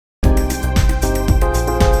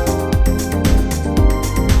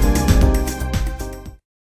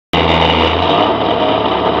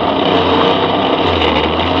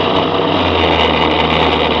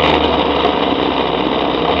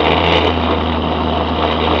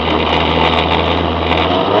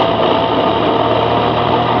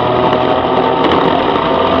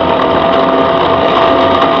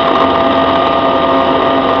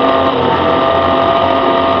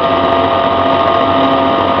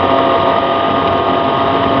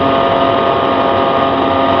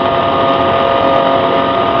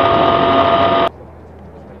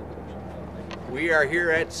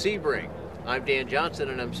I'm Dan Johnson,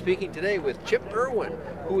 and I'm speaking today with Chip Irwin,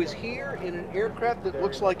 who is here in an aircraft that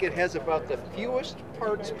looks like it has about the fewest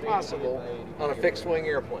parts possible on a fixed-wing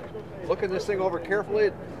airplane. Look at this thing over carefully.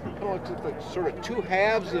 It kind of looks like sort of two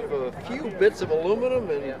halves of a few bits of aluminum,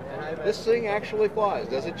 and this thing actually flies,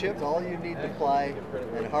 does it, Chip? It's all you need to fly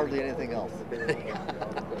and hardly anything else.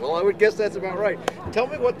 Well, I would guess that's about right. Tell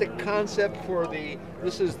me what the concept for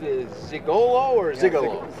this is the Zigolo or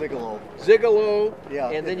Zigolo? Zigolo. Zigolo, yeah.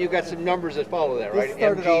 And then you got some numbers that follow that, right?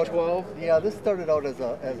 MG12? Yeah, this started out as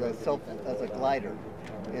a glider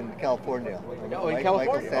in California. Oh, in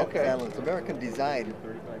California, okay. It's American design.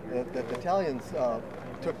 The Italians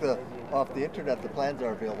took off the internet. The plans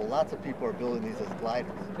are available. Lots of people are building these as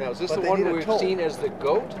gliders. Now, is this the one we've seen as the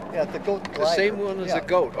goat? Yeah, it's the goat glider. The same one as the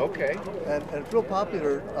goat, okay. And it's real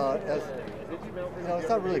popular as, you know, it's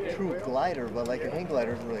not really a true glider, but like a hang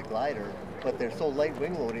glider isn't really a glider, but they're so light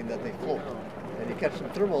wing loading that they float. And you catch some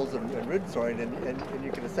thermals and rid soaring, and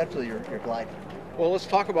you can essentially, you're gliding. Well, let's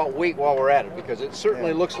talk about weight while we're at it, because it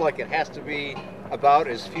certainly looks like it has to be about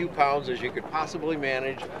as few pounds as you could possibly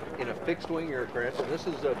manage in a fixed-wing aircraft. And this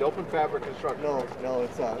is a Dopin fabric construction. No,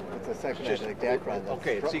 it's a section like Dacron.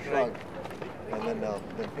 Okay, it's shrunk and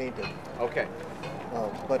then painted. Okay.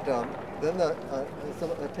 But then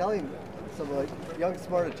some young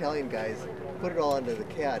smart Italian guys put it all into the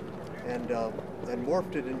CAD and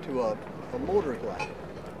morphed it into a motor glider.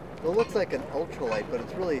 It looks like an ultralight, but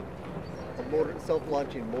it's really a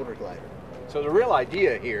self-launching motor glider. So the real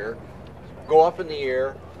idea here, go up in the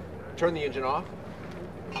air, turn the engine off?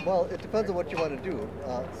 Well, it depends on what you want to do.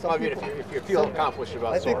 If you feel accomplished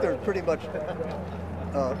about I think there's pretty much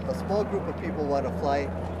a small group of people want to fly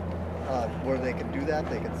where they can do that.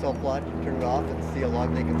 They can self-launch and turn it off and see how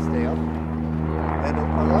long they can stay up. And a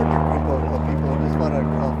larger group of people just want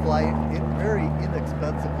to fly it very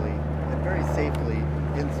inexpensively and very safely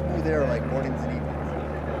in smooth air like mornings and evenings.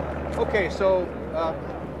 Okay, so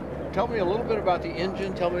tell me a little bit about the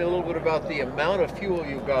engine. Tell me a little bit about the amount of fuel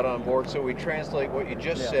you've got on board, so we translate what you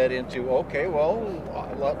just said into, okay, well,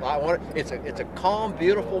 it's a calm,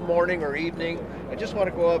 beautiful morning or evening. I just want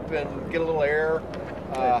to go up and get a little air.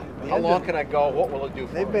 How long can I go? What will it do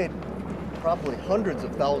for me? They've made probably hundreds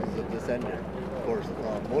of thousands of this engine for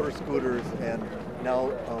motor scooters, and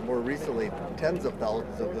now more recently tens of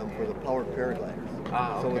thousands of them for the powered paragliders.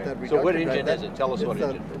 Ah, okay. So what engine is it? Tell us what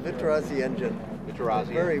engine. It's a Viterazzi engine.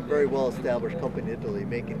 Viterazzi. Very, very well established company in Italy,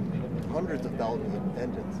 making hundreds of thousands of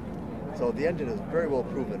engines. So the engine is very well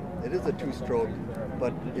proven. It is a two-stroke,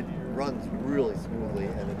 but it runs really smoothly,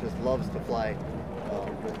 and it just loves to fly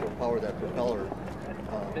with the power of that propeller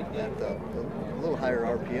at a little higher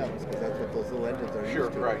RPMs, because that's what those little engines are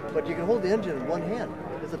used to. Right. But you can hold the engine in one hand.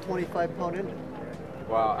 It's a 25-pound engine.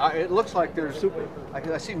 Wow, it looks like there's super.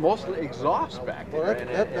 I see mostly exhaust back there. Well,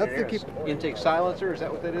 that's to keep intake silencer. Is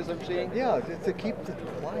that what that is? I'm seeing. Yeah, it's to keep it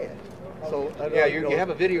quiet. So yeah, you have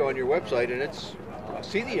a video on your website, and it's. I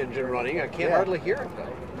see the engine running. I can't hardly hear it though.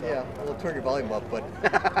 Yeah, we'll turn your volume up, but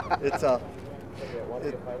it's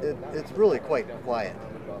it's really quite quiet,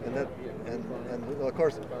 and of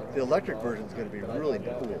course the electric version is going to be really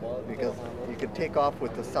cool because you can take off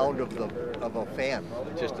with the sound of a fan.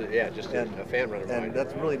 Just a fan running by. And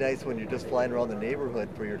that's really nice when you're just flying around the neighborhood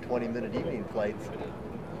for your 20-minute evening flights.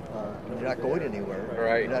 You're not going anywhere.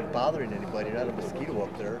 Right. You're not bothering anybody. You're not a mosquito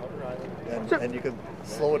up there, and you can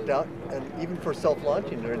slow it down. And even for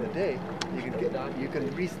self-launching during the day, you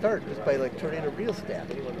can restart just by like turning a rheostat.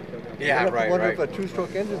 Yeah, you right. Wonder if a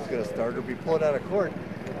two-stroke engine's going to start or be pulling out a cord.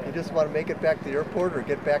 You just want to make it back to the airport or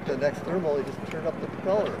get back to the next thermal. You just turn up the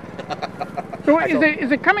propeller. So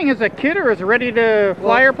is it coming as a kit or is it ready to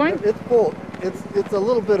fly airplane? It's both. It's a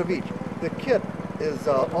little bit of each. The kit is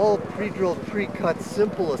all pre-drilled, pre-cut,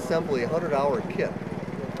 simple assembly, 100-hour kit.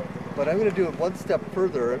 But I'm going to do it one step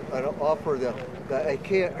further and offer the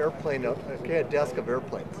IKEA airplane, IKEA desk of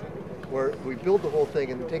airplanes, where we build the whole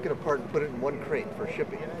thing and take it apart and put it in one crate for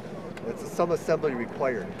shipping. It's some assembly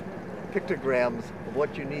required. Pictograms of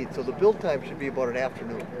what you need. So the build time should be about an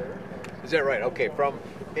afternoon. Is that right? Okay.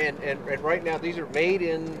 And right now these are made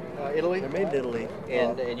in Italy? They're made in Italy.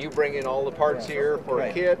 And you bring in all the parts here for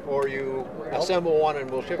a kit, or you assemble one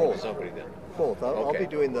and we'll ship it to somebody then? Both. I'll be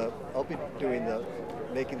doing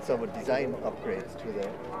making some design upgrades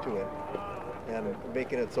to it and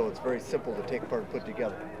making it so it's very simple to take apart and put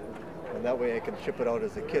together. And that way I can ship it out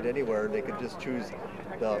as a kit anywhere, and they can just choose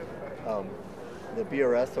the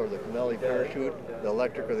BRS or the Camelli parachute, the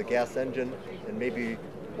electric or the gas engine, and maybe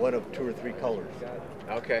one of 2 or 3 colors.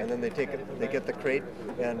 Okay. And then they get the crate,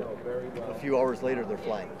 and a few hours later they're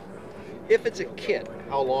flying. If it's a kit,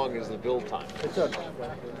 how long is the build time? It's a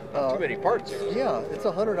not too many parts here. Yeah, it's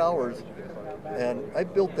 100 hours, And I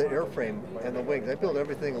built the airframe and the wings. I built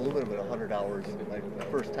everything aluminum in 100 hours, my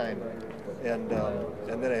first time. And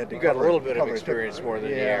then I had to. You got a little bit of experience more than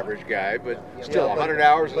the average guy, but still, yeah, 100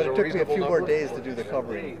 hours is a reasonable But it took me a few number? more days to do the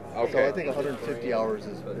covering. Okay. So I think 150 hours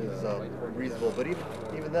is reasonable. But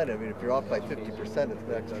even then, I mean, if you're off by 50%, it's an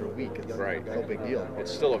extra week. It's no big deal.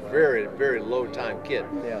 It's still a very, very low time kit.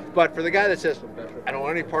 Yeah. But for the guy that says, I don't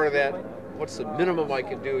want any part of that, what's the minimum I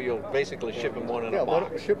can do? You'll basically ship him one in a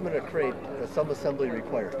box. Ship them in a crate, some assembly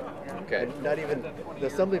required. Okay. And not even, the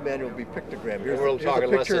assembly manual will be pictogram. We're talking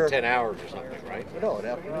less than 10 hours or something, right? No, an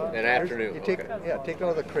afternoon. An afternoon, You take, take it out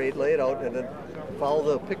of the crate, lay it out, and then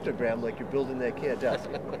follow the pictogram like you're building that IKEA desk.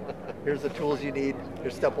 Here's the tools you need.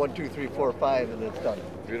 Here's step 1, 2, 3, 4, 5, and it's done.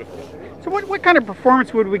 Beautiful. So what kind of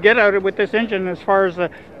performance would we get out of it with this engine as far as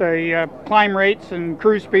the climb rates and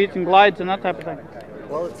cruise speeds and glides and that type of thing?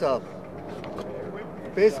 Well, it's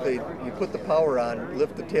basically you put the power on,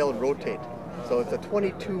 lift the tail, and rotate. So it's a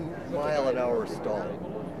 22-mile-an-hour stall.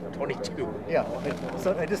 22. Yeah.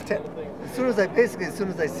 So I just as soon as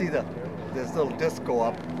I see this little disc go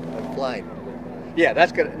up, I'm flying. Yeah,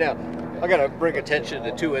 that's gonna. Now, I got to bring attention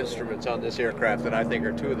to two instruments on this aircraft that I think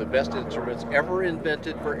are two of the best instruments ever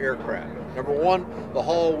invented for aircraft. Number one, the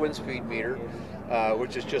Hall wind speed meter,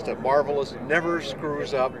 which is just a marvelous, never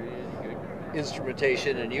screws up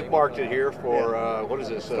instrumentation, and you've marked it here for what is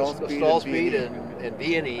this? Stall speed and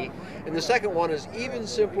V&E. And the second one is even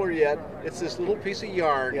simpler yet. It's this little piece of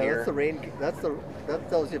yarn here. That's the rain. That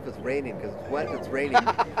tells you if it's raining, because it's wet and it's raining.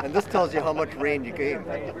 And this tells you how much rain you gain.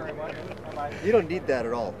 You don't need that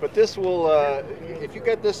at all. But this will, if you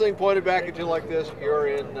get this thing pointed back at you like this, you're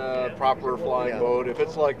in proper flying mode. If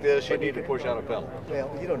it's like this, you need to push on a pedal.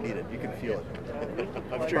 Well, you don't need it. You can feel it.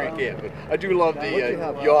 I'm sure you can. But I do love the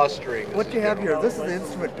yaw string. What you have here, this is the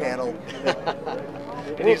instrument panel.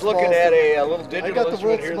 And he's looking at a little digital I got the instrument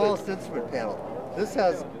world's here. smallest instrument panel. This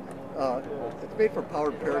has, it's made for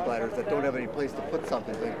powered paragliders that don't have any place to put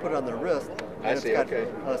something. So you put it on their wrist. And it's got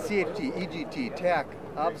CHT, EGT, TAC,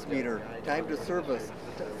 ops meter, time to service,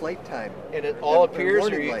 flight time. And it all appears, or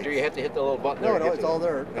do you have to hit the little button there? No, it's all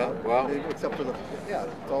there. Wow. Except for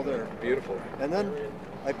it's all there. Beautiful. And then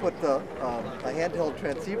I put a handheld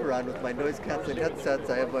transceiver on with my noise canceling headsets.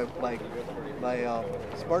 I have my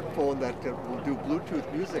smartphone that will do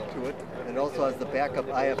Bluetooth music to it, and also has the backup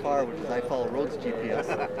IFR, which is I Follow Roads GPS.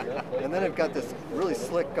 And then I've got this really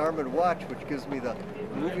slick Garmin watch, which gives me the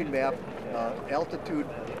moving map, altitude,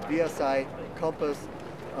 VSI, compass,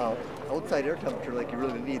 outside air temperature, like you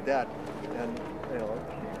really need that, and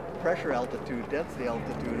pressure altitude, density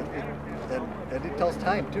altitude, and it tells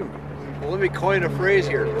time too. Well, let me coin a phrase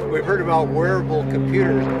here. We've heard about wearable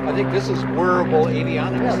computers. I think this is wearable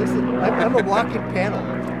avionics. Yeah, I'm a walking panel.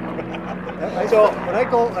 When I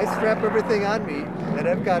go, I strap everything on me, and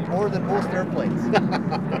I've got more than most airplanes.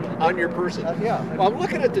 On your person? Yeah. Well, I'm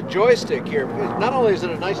looking at the joystick here. Not only is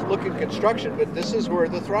it a nice looking construction, but this is where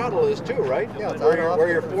the throttle is too, right? Yeah, it's where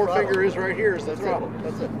your forefinger is right here is the throttle.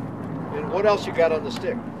 That's it. And what else you got on the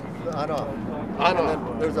stick? On off. On off.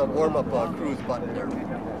 Then there's a warm-up cruise button there.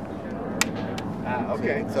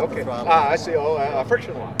 Okay. So okay. I see. Oh, a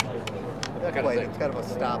friction lock. Not quite. It's kind of a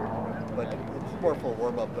stop, but it's more for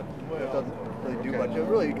warm-up, but it doesn't really do much.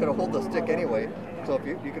 Really, you can hold the stick anyway. So if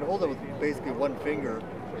you can hold it with basically one finger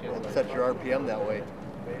and set your RPM that way,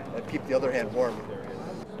 and keep the other hand warm.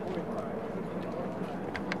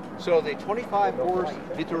 So the 25 horse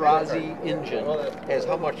Vitorazzi engine has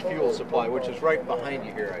how much fuel supply, which is right behind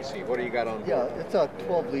you here, I see. What do you got on board? Yeah, it's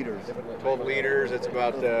 12 liters. 12 liters, it's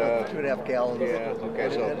about 2.5 gallons. Yeah,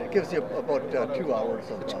 okay. And it gives you about 2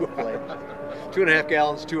 hours of flight. 2.5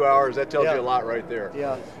 gallons, 2 hours, that tells you a lot right there.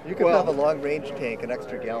 Yeah, you can have a long range tank, an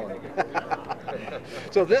extra gallon.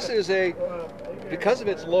 So this is because of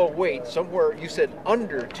its low weight, somewhere you said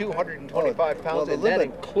under 225 pounds, and that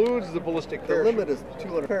includes the ballistic parachute. The limit is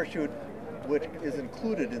 200 parachute, which is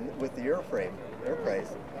included with the air price,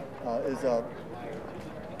 is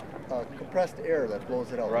compressed air that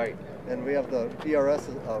blows it out. Right. And we have the VRS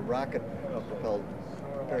rocket propelled.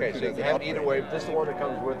 Okay, so you have either way. This is the one that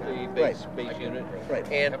comes with the base unit. Right.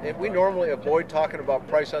 And we normally avoid talking about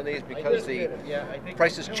price on these because the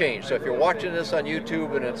prices change. So if you're watching this on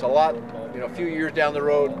YouTube and it's a lot, a few years down the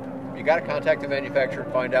road, you got to contact the manufacturer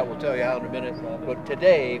and find out. We'll tell you how in a minute. But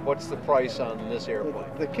today, what's the price on this airplane?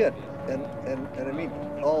 The kit, and I mean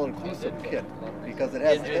all-inclusive kit, because it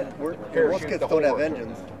has Engine, most kits don't have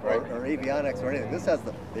engines right. or avionics or anything. This has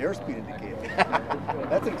the airspeed indicator.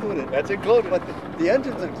 That's included. That's included. But the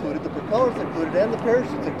engine's included, the propeller's included, and the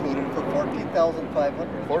parachute's included for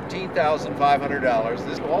 $14,500.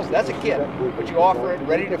 $14,500. That's a kit, but you offer it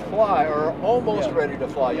ready to fly, or almost ready to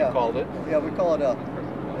fly. You called it. Yeah, we call it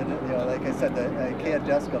like I said, the IKEA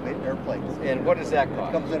desk of airplanes. And what does that cost?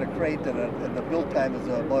 It comes in a crate, and the build time is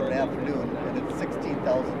about an afternoon, and it's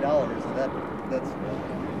 $16,000, and that's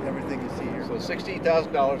everything you see here. So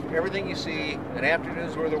 $16,000 for everything you see, an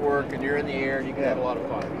afternoon's worth of work, and you're in the air, and you can have a lot of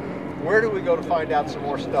fun. Where do we go to find out some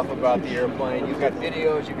more stuff about the airplane? You've got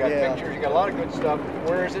videos, you've got pictures, you've got a lot of good stuff.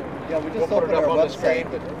 Where is it? Yeah, we just we'll put it up our on website the screen,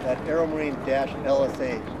 but at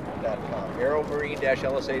AeroMarine-LSA.com.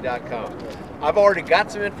 AeroMarine-LSA.com. I've already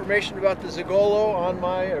got some information about the Zigolo on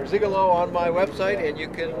my website, and you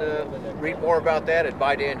can read more about that at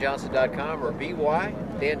bydanjohnson.com or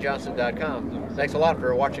bydanjohnson.com. Thanks a lot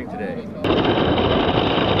for watching today.